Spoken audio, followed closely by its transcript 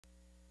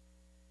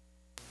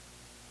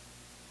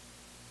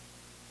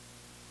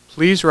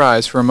Please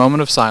rise for a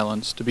moment of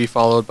silence to be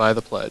followed by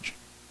the pledge.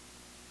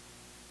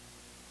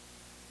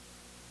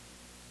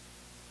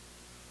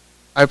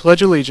 I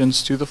pledge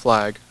allegiance to the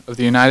flag of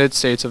the United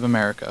States of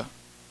America,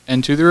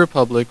 and to the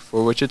republic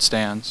for which it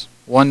stands,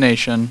 one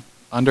nation,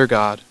 under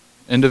God,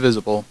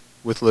 indivisible,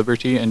 with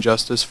liberty and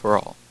justice for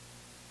all.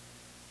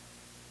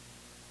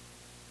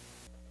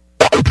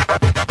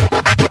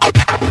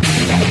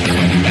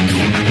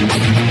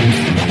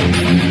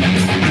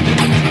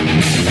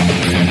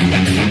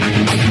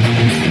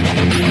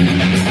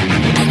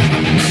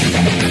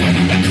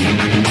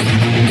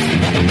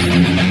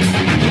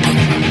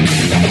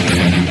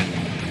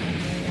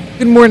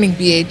 Good morning,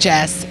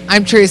 BHS.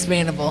 I'm Trace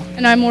Vanable.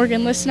 And I'm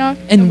Morgan Lisnock.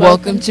 And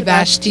welcome to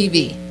Bash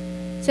TV.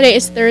 Today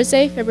is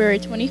Thursday, February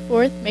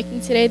 24th,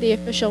 making today the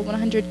official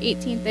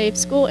 118th day of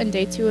school and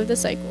day 2 of the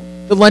cycle.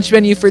 The lunch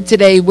menu for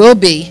today will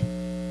be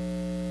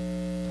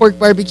pork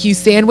barbecue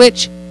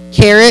sandwich,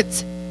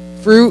 carrots,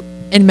 fruit,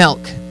 and milk.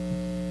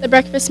 The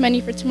breakfast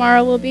menu for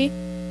tomorrow will be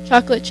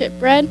chocolate chip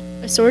bread,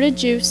 assorted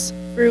juice,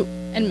 fruit,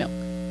 and milk.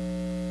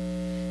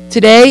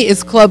 Today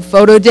is Club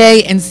Photo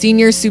Day and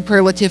Senior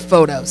Superlative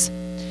Photos.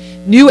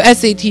 New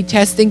SAT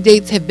testing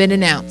dates have been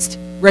announced.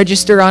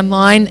 Register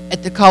online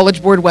at the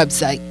College Board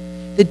website.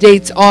 The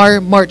dates are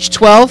March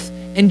 12th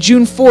and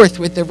June 4th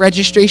with the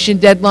registration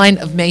deadline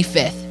of May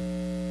 5th.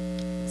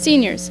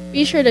 Seniors,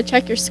 be sure to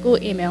check your school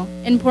email.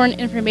 Important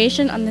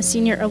information on the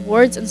senior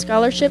awards and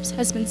scholarships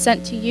has been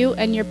sent to you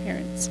and your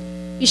parents.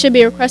 You should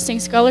be requesting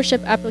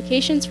scholarship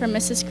applications from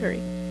Mrs.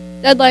 Curry.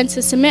 Deadlines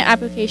to submit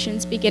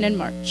applications begin in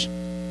March.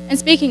 And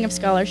speaking of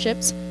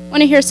scholarships,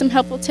 want to hear some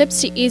helpful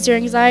tips to ease your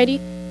anxiety?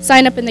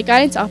 Sign up in the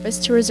guidance office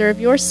to reserve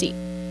your seat.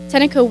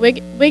 Tenica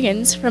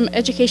Wiggins from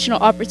Educational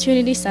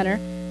Opportunity Center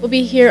will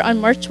be here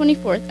on March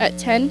 24th at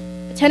 10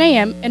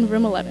 a.m. in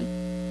room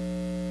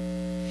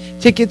 11.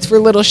 Tickets for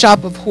Little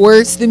Shop of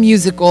Horrors, the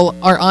musical,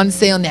 are on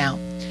sale now.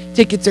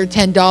 Tickets are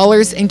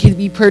 $10 and can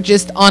be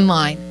purchased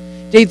online.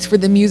 Dates for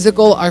the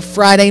musical are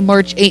Friday,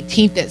 March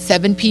 18th at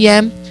 7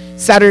 p.m.,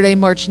 Saturday,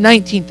 March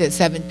 19th at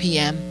 7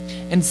 p.m.,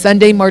 and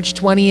Sunday, March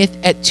 20th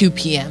at 2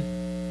 p.m.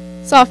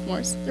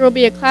 Sophomores, there will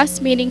be a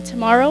class meeting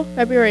tomorrow,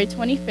 February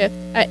 25th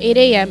at 8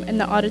 a.m. in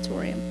the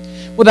auditorium.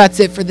 Well, that's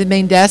it for the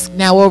main desk.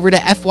 Now over to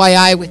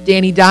FYI with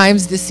Danny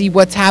Dimes to see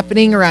what's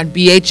happening around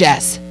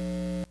BHS.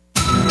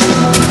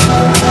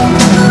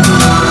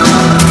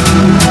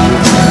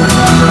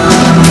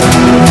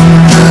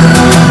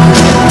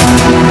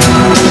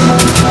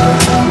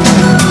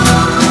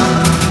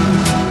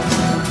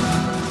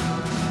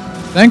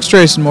 Thanks,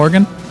 Trace and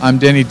Morgan. I'm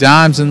Danny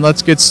Dimes, and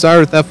let's get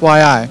started with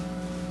FYI.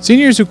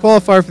 Seniors who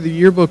qualify for the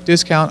yearbook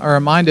discount are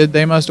reminded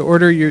they must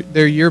order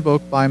their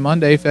yearbook by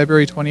Monday,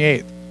 February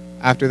 28th.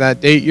 After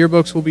that date,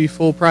 yearbooks will be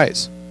full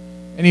price.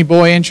 Any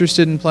boy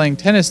interested in playing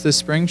tennis this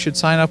spring should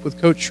sign up with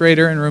Coach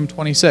Schrader in room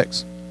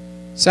 26.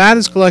 SAD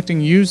is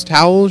collecting used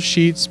towels,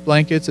 sheets,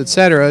 blankets,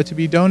 etc. to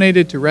be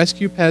donated to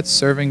Rescue Pets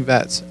Serving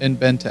Vets in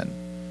Benton.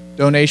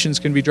 Donations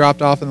can be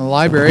dropped off in the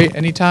library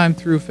anytime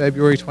through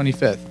February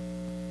 25th.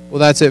 Well,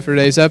 that's it for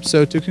today's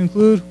episode. To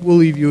conclude, we'll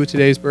leave you with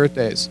today's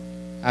birthdays.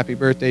 Happy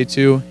birthday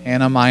to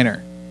Hannah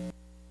Miner.